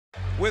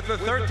With the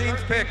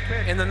 13th pick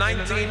in the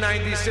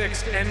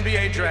 1996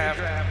 NBA Draft,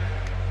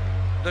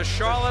 the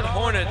Charlotte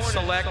Hornets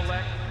select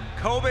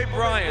Kobe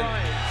Bryant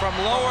from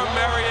Lower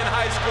Merion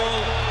High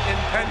School in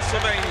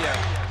Pennsylvania.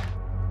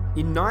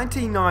 In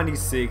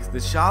 1996,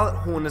 the Charlotte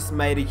Hornets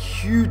made a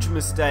huge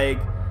mistake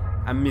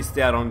and missed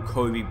out on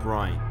Kobe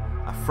Bryant,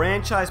 a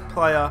franchise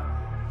player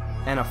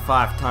and a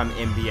 5-time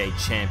NBA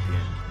champion.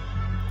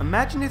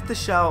 Imagine if the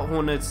Charlotte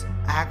Hornets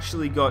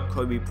actually got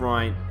Kobe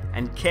Bryant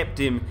and kept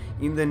him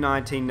in the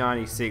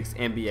 1996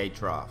 NBA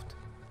draft.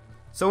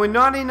 So in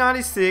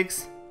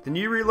 1996, the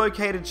new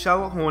relocated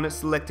Charlotte Hornets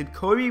selected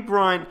Kobe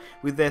Bryant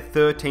with their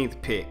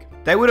 13th pick.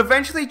 They would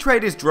eventually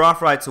trade his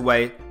draft rights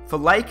away for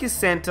Lakers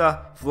center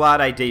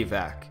Vlade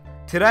Divac.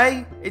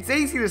 Today, it's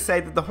easy to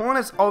say that the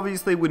Hornets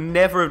obviously would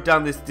never have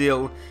done this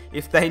deal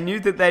if they knew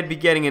that they'd be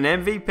getting an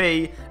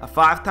MVP, a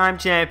 5-time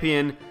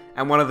champion,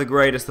 and one of the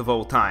greatest of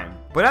all time.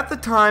 But at the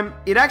time,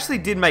 it actually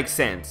did make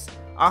sense,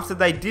 after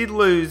they did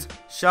lose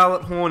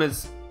Charlotte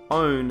Hornets'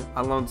 own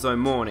Alonzo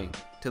Mourning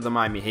to the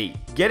Miami Heat.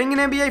 Getting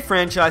an NBA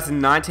franchise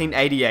in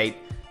 1988,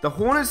 the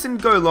Hornets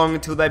didn't go long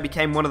until they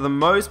became one of the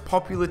most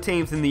popular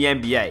teams in the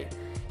NBA.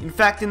 In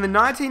fact, in the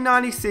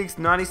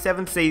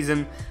 1996-97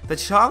 season, the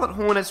Charlotte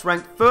Hornets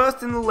ranked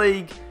first in the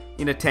league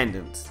in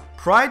attendance.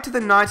 Prior to the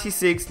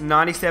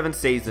 96-97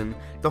 season,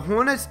 the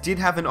Hornets did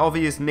have an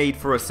obvious need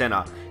for a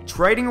center,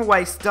 trading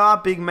away star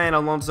big man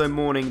Alonzo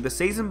Mourning the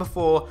season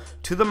before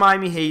to the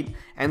Miami Heat,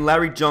 and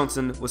Larry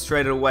Johnson was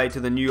traded away to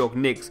the New York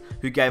Knicks,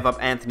 who gave up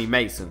Anthony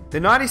Mason. The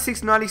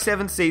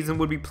 96-97 season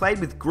would be played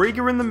with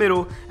Grieger in the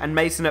middle and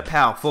Mason at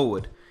power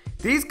forward.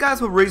 These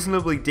guys were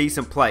reasonably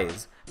decent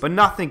players, but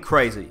nothing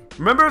crazy.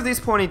 Remember, at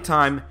this point in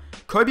time,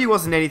 Kobe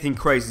wasn't anything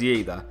crazy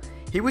either.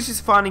 He was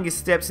just finding his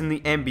steps in the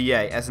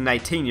NBA as an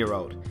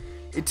 18-year-old.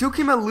 It took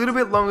him a little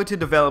bit longer to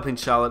develop in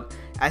Charlotte,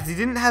 as he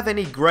didn't have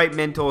any great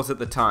mentors at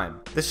the time.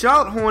 The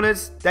Charlotte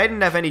Hornets, they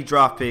didn't have any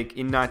draft pick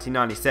in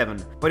 1997,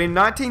 but in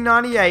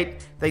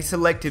 1998, they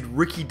selected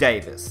Ricky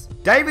Davis.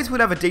 Davis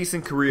would have a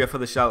decent career for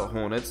the Charlotte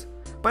Hornets,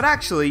 but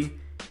actually,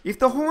 if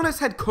the Hornets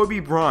had Kobe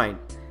Bryant,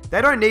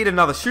 they don't need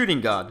another shooting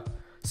guard,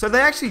 so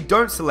they actually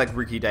don't select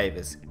Ricky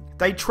Davis.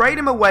 They trade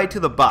him away to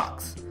the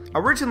Bucks.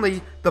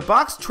 Originally, the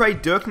Bucks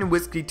trade Dirk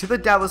Nowitzki to the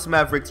Dallas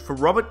Mavericks for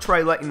Robert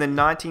Traylor in the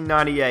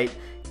 1998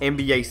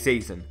 NBA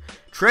season.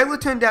 Traylor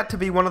turned out to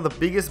be one of the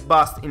biggest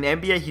busts in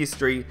NBA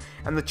history,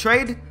 and the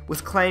trade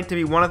was claimed to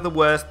be one of the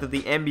worst that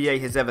the NBA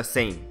has ever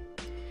seen.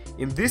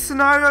 In this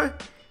scenario,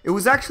 it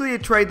was actually a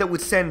trade that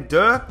would send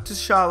Dirk to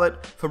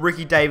Charlotte for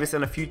Ricky Davis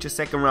and a future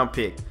second-round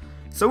pick.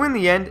 So in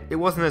the end, it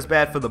wasn't as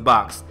bad for the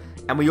Bucks,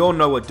 and we all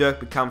know what Dirk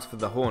becomes for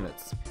the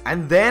Hornets.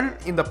 And then,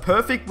 in the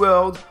perfect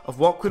world of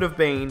what could have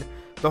been,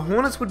 the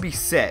Hornets would be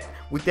set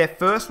with their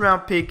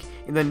first-round pick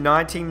in the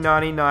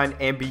 1999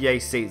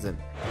 NBA season.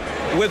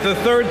 With the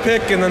 3rd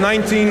pick in the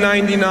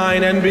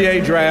 1999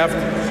 NBA Draft,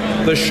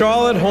 the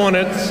Charlotte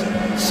Hornets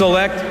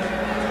select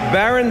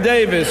Baron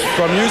Davis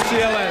from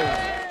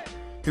UCLA.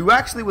 Who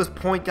actually was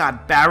point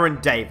guard Baron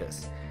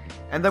Davis.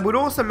 And they would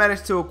also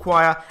manage to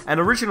acquire an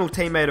original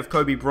teammate of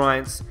Kobe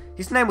Bryant's.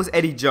 His name was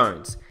Eddie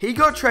Jones. He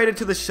got traded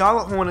to the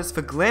Charlotte Hornets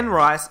for Glenn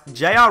Rice,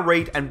 J.R.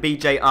 Reed, and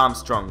B.J.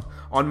 Armstrong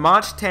on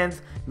March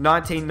 10th,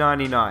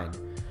 1999.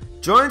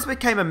 Jones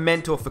became a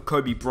mentor for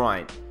Kobe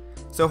Bryant.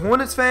 So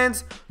Hornets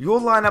fans, your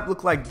lineup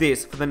looked like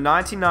this for the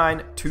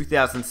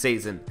 99-2000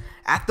 season.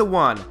 At the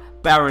 1,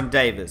 Baron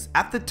Davis.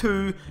 At the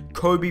 2,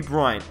 Kobe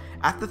Bryant.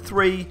 At the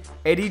 3,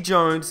 Eddie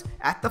Jones.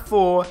 At the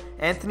 4,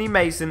 Anthony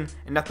Mason.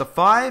 And at the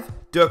 5,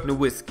 Dirk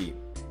Nowitzki.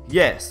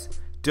 Yes,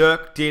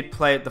 Dirk did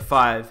play at the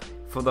 5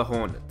 for the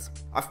Hornets.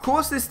 Of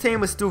course, this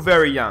team was still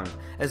very young,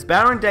 as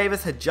Baron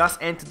Davis had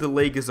just entered the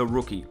league as a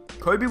rookie.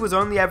 Kobe was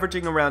only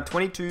averaging around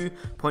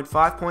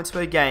 22.5 points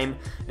per game,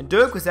 and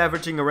Dirk was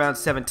averaging around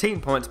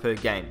 17 points per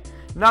game.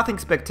 Nothing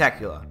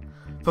spectacular.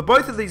 For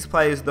both of these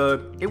players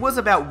though, it was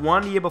about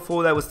 1 year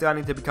before they were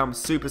starting to become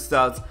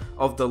superstars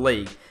of the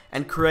league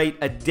and create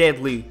a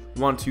deadly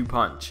 1-2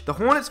 punch. The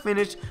Hornets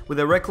finished with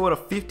a record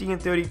of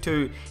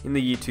 50-32 in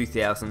the year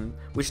 2000,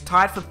 which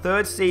tied for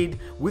 3rd seed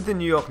with the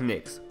New York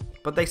Knicks.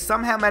 But they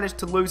somehow managed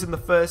to lose in the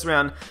first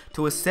round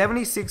to a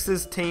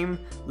 76ers team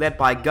led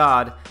by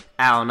guard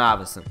Allen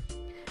Iverson.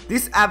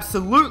 This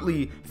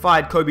absolutely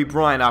fired Kobe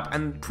Bryant up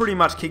and pretty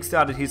much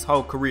kickstarted his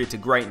whole career to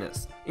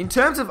greatness. In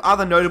terms of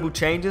other notable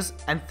changes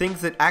and things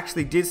that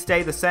actually did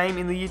stay the same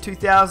in the year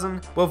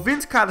 2000, while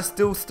Vince Carter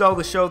still stole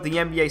the show at the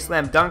NBA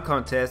Slam Dunk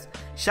Contest,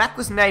 Shaq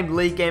was named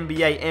League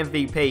NBA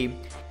MVP,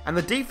 and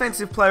the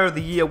Defensive Player of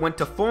the Year went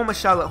to former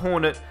Charlotte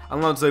Hornet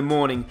Alonzo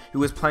Mourning, who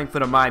was playing for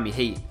the Miami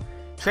Heat.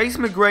 Tracy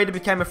McGrady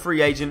became a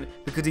free agent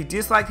because he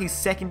disliked his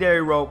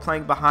secondary role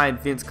playing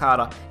behind Vince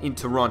Carter in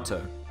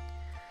Toronto.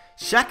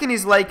 Shaq and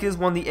his Lakers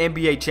won the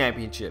NBA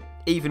championship,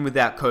 even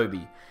without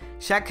Kobe.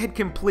 Shaq had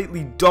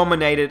completely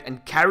dominated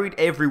and carried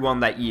everyone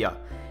that year.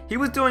 He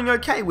was doing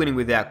okay winning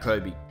without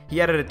Kobe.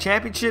 He added a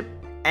championship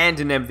and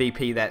an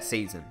MVP that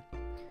season.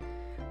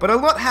 But a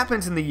lot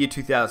happens in the year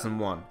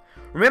 2001.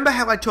 Remember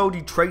how I told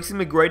you Tracy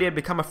McGrady had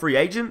become a free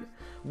agent?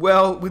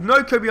 Well, with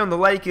no Kobe on the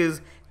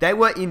Lakers, They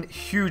were in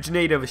huge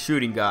need of a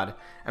shooting guard,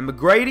 and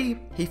McGrady,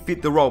 he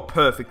fit the role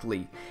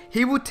perfectly.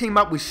 He would team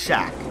up with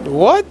Shaq.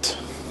 What?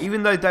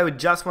 Even though they had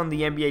just won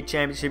the NBA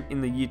championship in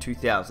the year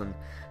 2000,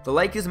 the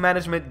Lakers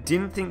management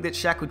didn't think that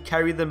Shaq would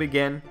carry them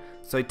again,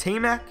 so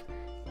T-Mac,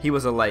 he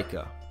was a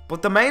Laker.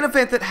 But the main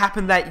event that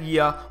happened that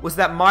year was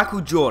that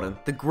Michael Jordan,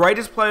 the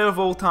greatest player of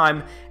all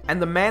time,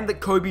 and the man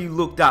that Kobe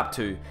looked up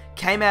to,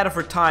 came out of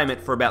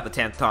retirement for about the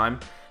 10th time,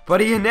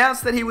 but he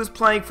announced that he was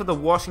playing for the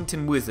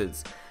Washington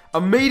Wizards.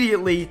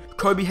 Immediately,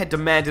 Kobe had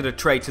demanded a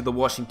trade to the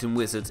Washington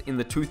Wizards in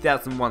the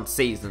 2001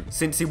 season,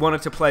 since he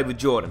wanted to play with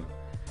Jordan.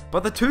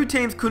 But the two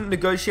teams couldn't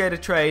negotiate a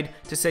trade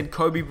to send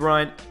Kobe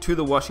Bryant to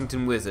the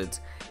Washington Wizards.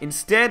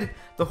 Instead,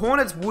 the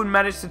Hornets would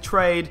manage to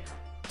trade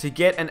to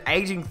get an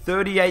aging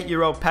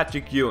 38-year-old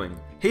Patrick Ewing.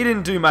 He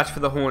didn't do much for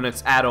the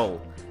Hornets at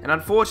all, and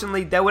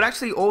unfortunately they would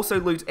actually also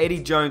lose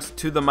Eddie Jones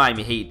to the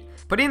Miami Heat.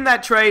 But in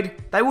that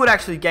trade, they would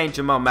actually gain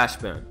Jamal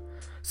Mashburn.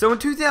 So in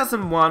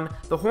 2001,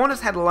 the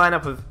Hornets had a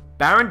lineup of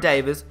Baron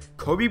Davis,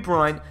 Kobe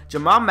Bryant,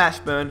 Jamal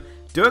Mashburn,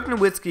 Dirk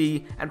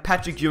Nowitzki, and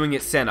Patrick Ewing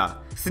at center.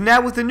 So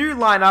now with the new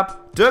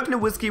lineup, Dirk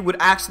Nowitzki would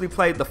actually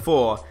play at the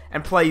 4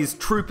 and play his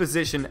true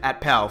position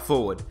at power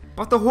forward.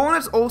 But the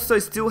Hornets also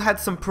still had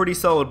some pretty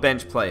solid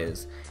bench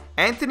players.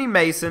 Anthony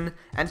Mason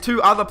and two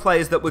other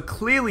players that were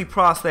clearly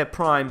past their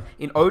prime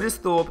in Otis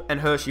Thorpe and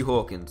Hershey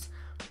Hawkins.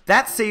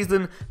 That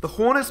season, the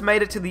Hornets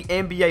made it to the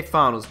NBA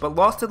Finals but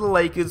lost to the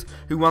Lakers,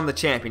 who won the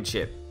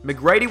championship.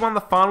 McGrady won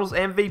the Finals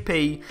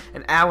MVP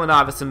and Allen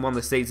Iverson won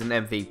the season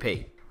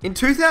MVP. In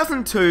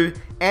 2002,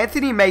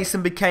 Anthony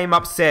Mason became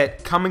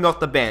upset coming off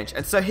the bench,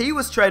 and so he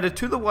was traded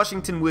to the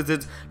Washington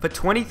Wizards for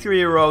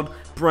 23-year-old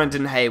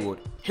Brendan Haywood.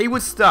 He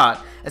would start,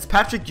 as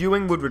Patrick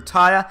Ewing would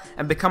retire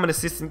and become an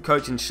assistant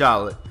coach in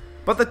Charlotte.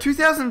 But the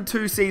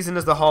 2002 season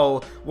as a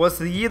whole was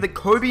the year that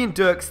Kobe and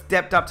Dirk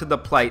stepped up to the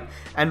plate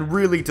and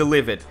really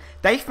delivered.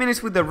 They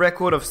finished with a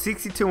record of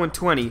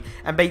 62-20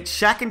 and beat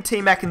Shaq and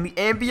T-Mac in the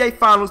NBA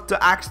Finals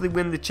to actually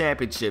win the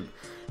championship.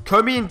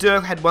 Kobe and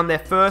Dirk had won their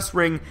first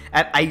ring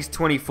at age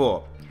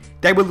 24.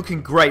 They were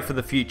looking great for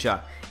the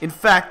future. In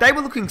fact, they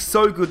were looking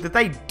so good that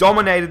they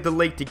dominated the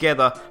league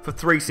together for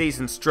 3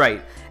 seasons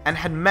straight and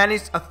had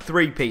managed a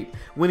three-peat,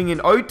 winning in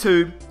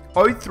 02,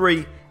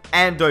 03,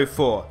 and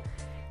 04.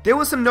 There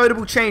were some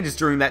notable changes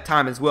during that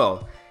time as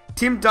well.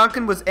 Tim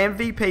Duncan was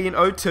MVP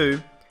in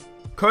 02,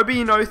 Kobe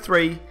in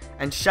 03,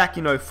 and Shaq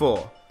in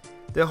 04.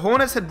 The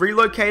Hornets had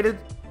relocated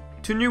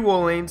to New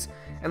Orleans,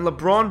 and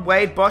LeBron,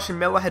 Wade, Bosh, and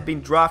Melo had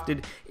been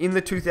drafted in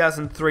the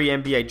 2003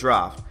 NBA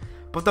draft.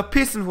 But the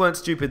Pistons weren't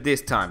stupid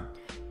this time.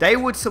 They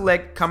would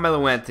select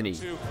Carmelo Anthony.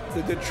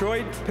 The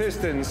Detroit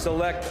Pistons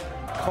select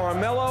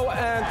Carmelo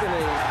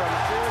Anthony from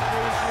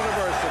Syracuse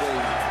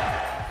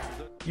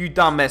University. You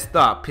done messed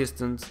up,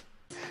 Pistons.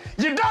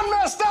 You done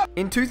messed up!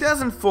 In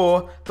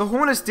 2004, the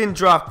Hornets didn't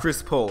draft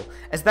Chris Paul,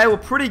 as they were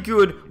pretty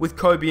good with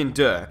Kobe and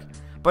Dirk.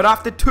 But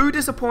after 2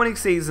 disappointing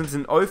seasons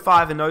in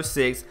 05 and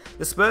 06,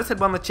 the Spurs had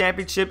won the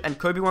championship and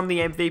Kobe won the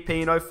MVP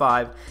in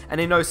 05,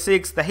 and in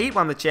 06 the Heat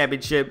won the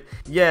championship.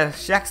 Yeah,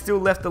 Shaq still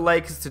left the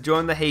Lakers to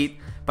join the Heat,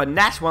 but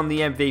Nash won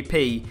the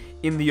MVP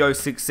in the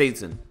 06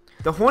 season.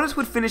 The Hornets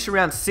would finish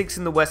around 6th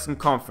in the Western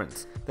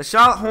Conference. The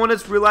Charlotte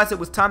Hornets realized it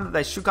was time that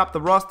they shook up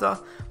the roster,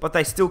 but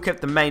they still kept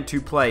the main 2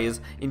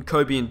 players in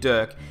Kobe and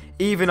Dirk,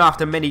 even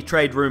after many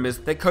trade rumors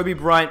that Kobe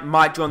Bryant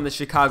might join the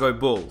Chicago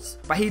Bulls.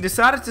 But he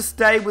decided to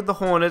stay with the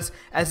Hornets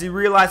as he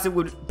realized it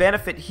would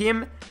benefit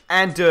him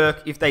and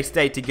Dirk if they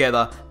stayed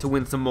together to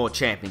win some more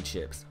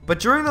championships. But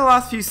during the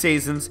last few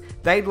seasons,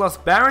 they'd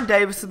lost Baron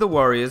Davis to the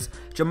Warriors,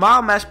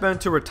 Jamal Mashburn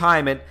to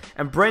retirement,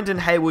 and Brendan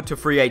Haywood to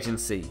free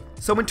agency.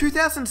 So in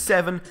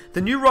 2007,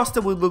 the new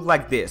roster would look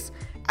like this.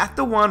 At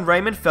the 1,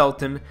 Raymond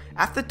Felton.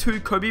 At the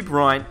 2, Kobe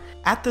Bryant.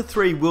 At the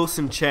 3,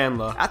 Wilson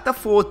Chandler. At the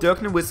 4, Dirk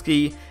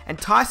Nowitzki. And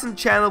Tyson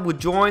Chandler would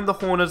join the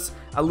Hornets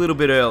a little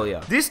bit earlier.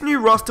 This new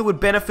roster would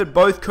benefit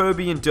both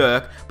Kobe and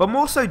Dirk, but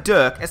more so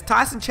Dirk, as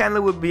Tyson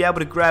Chandler would be able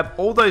to grab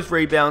all those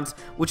rebounds,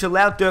 which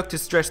allowed Dirk to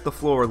stretch the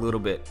floor a little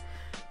bit.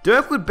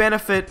 Dirk would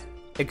benefit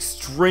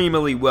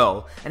extremely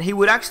well, and he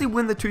would actually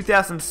win the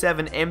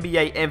 2007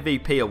 NBA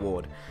MVP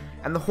award.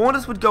 And the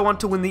Hornets would go on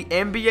to win the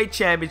NBA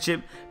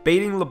championship,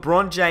 beating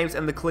LeBron James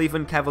and the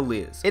Cleveland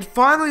Cavaliers. It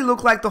finally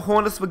looked like the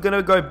Hornets were going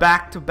to go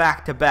back to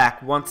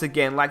back once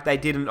again, like they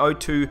did in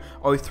 02,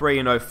 03,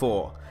 and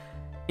 04.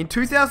 In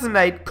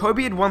 2008,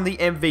 Kobe had won the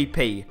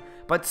MVP,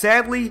 but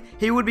sadly,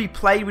 he would be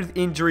plagued with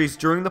injuries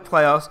during the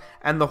playoffs,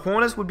 and the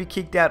Hornets would be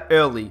kicked out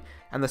early,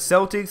 and the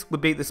Celtics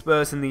would beat the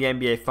Spurs in the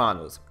NBA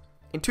Finals.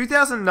 In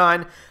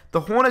 2009,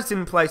 the Hornets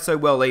didn't play so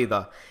well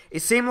either.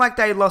 It seemed like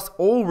they lost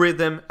all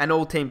rhythm and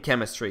all team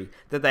chemistry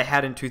that they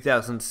had in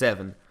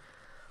 2007.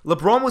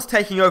 LeBron was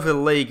taking over the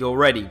league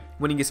already,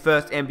 winning his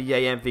first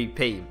NBA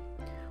MVP.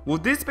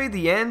 Would this be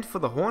the end for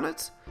the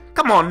Hornets?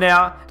 Come on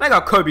now, they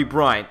got Kobe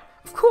Bryant.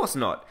 Of course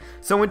not.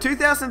 So in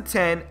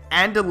 2010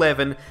 and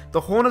 11, the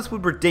Hornets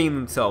would redeem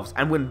themselves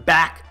and win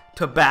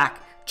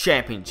back-to-back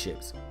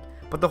championships.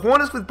 But the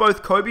Hornets, with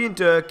both Kobe and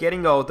Dirk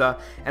getting older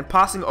and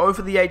passing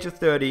over the age of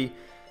 30,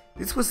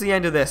 this was the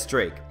end of their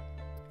streak.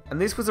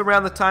 And this was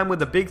around the time where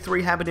the Big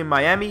Three happened in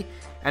Miami,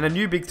 and a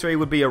new Big Three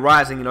would be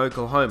arising in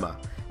Oklahoma,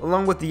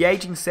 along with the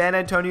aging San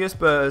Antonio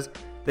Spurs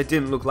that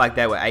didn't look like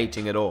they were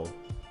aging at all.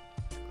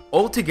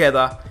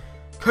 Altogether,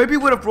 Kobe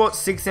would have brought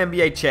 6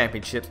 NBA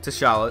championships to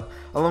Charlotte,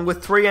 along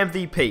with 3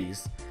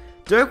 MVPs.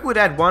 Dirk would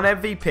add 1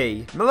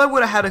 MVP, Melo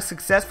would have had a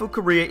successful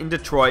career in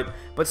Detroit,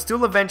 but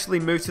still eventually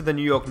moved to the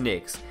New York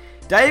Knicks.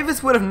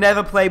 Davis would have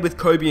never played with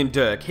Kobe and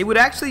Dirk. He would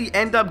actually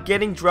end up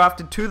getting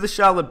drafted to the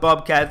Charlotte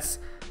Bobcats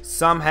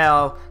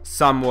somehow,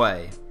 some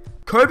way.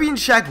 Kobe and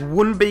Shaq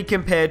wouldn't be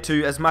compared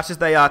to as much as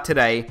they are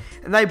today,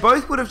 and they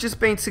both would have just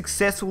been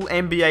successful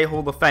NBA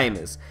Hall of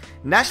Famers.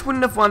 Nash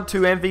wouldn't have won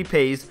 2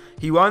 MVPs,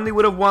 he only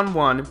would have won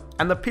 1,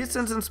 and the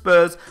Pistons and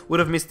Spurs would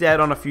have missed out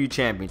on a few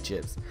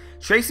championships.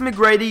 Tracy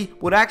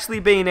McGrady would actually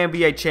be an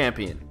NBA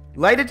champion.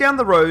 Later down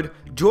the road,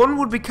 Jordan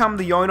would become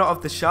the owner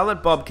of the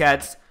Charlotte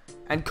Bobcats,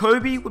 and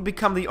Kobe would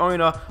become the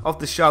owner of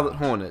the Charlotte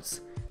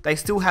Hornets. They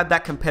still had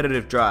that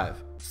competitive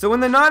drive. So in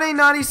the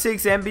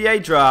 1996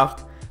 NBA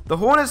draft, the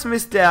Hornets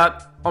missed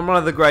out on one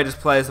of the greatest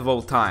players of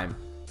all time,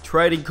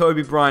 trading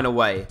Kobe Bryant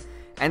away,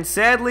 and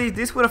sadly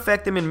this would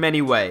affect them in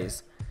many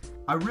ways.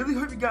 I really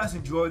hope you guys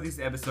enjoyed this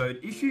episode.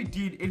 If you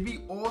did, it'd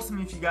be awesome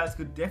if you guys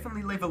could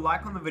definitely leave a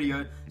like on the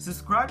video,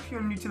 subscribe if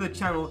you're new to the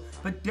channel,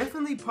 but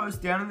definitely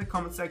post down in the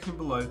comment section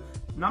below,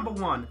 number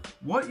 1,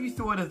 what you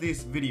thought of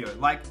this video.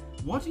 Like,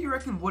 what do you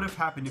reckon would have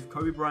happened if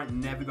Kobe Bryant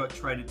never got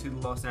traded to the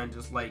Los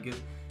Angeles Lakers?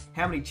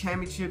 How many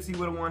championships he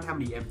would have won, how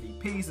many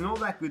MVPs, and all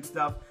that good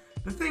stuff.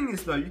 The thing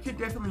is though, you could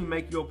definitely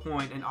make your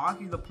point and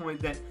argue the point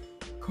that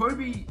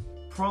Kobe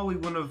probably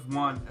wouldn't have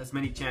won as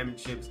many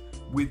championships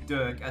with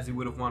Dirk as he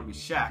would have won with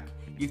Shaq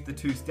if the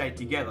two stayed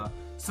together.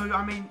 So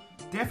I mean,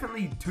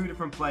 definitely 2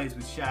 different players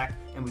with Shaq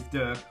and with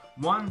Dirk.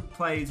 One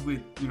plays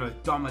with,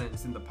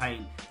 dominance in the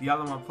paint. The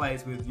other one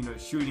plays with,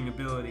 shooting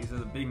abilities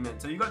as a big man.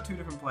 So you got 2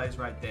 different players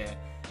right there.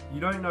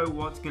 You don't know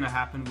what's going to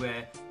happen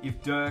where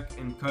if Dirk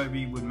and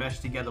Kobe would mesh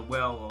together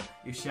well, or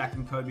if Shaq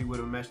and Kobe would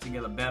have meshed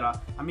together better.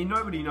 I mean,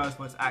 nobody knows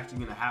what's actually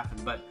going to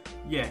happen. But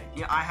yeah,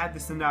 I had the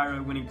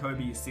scenario winning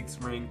Kobe his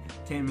 6th ring,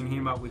 teaming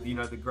him up with,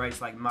 the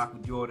greats like Michael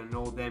Jordan and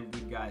all them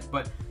good guys.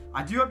 But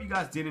I do hope you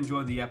guys did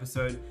enjoy the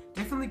episode.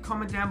 Definitely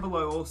comment down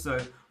below also,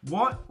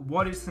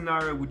 what if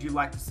scenario would you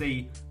like to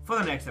see for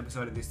the next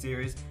episode of this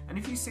series? And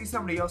if you see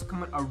somebody else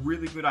comment a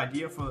really good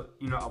idea for,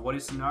 a what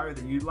if scenario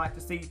that you'd like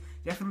to see,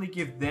 definitely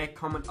give their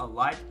comment a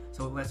like,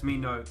 so it lets me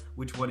know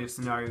which what if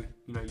scenario,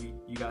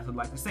 you guys would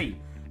like to see.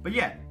 But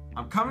yeah,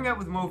 I'm coming out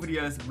with more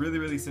videos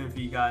really soon for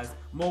you guys.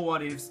 More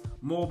what ifs,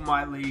 more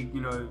my league,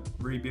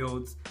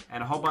 rebuilds,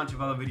 and a whole bunch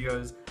of other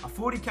videos. A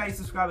 40k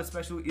subscriber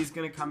special is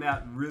going to come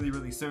out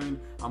really soon.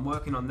 I'm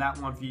working on that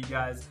one for you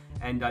guys,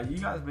 and you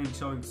guys have been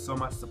showing so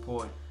much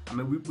support. I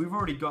mean, we've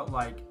already got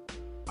like,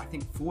 I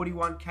think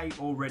 41k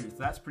already, so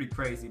that's pretty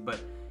crazy. But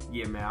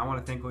yeah, man, I want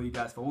to thank all you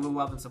guys for all the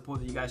love and support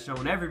that you guys show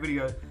in every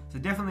video. So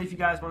definitely, if you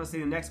guys want to see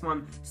the next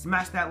one,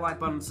 smash that like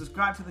button,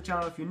 subscribe to the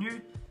channel if you're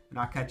new, and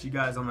I'll catch you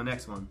guys on the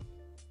next one.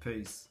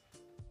 Peace.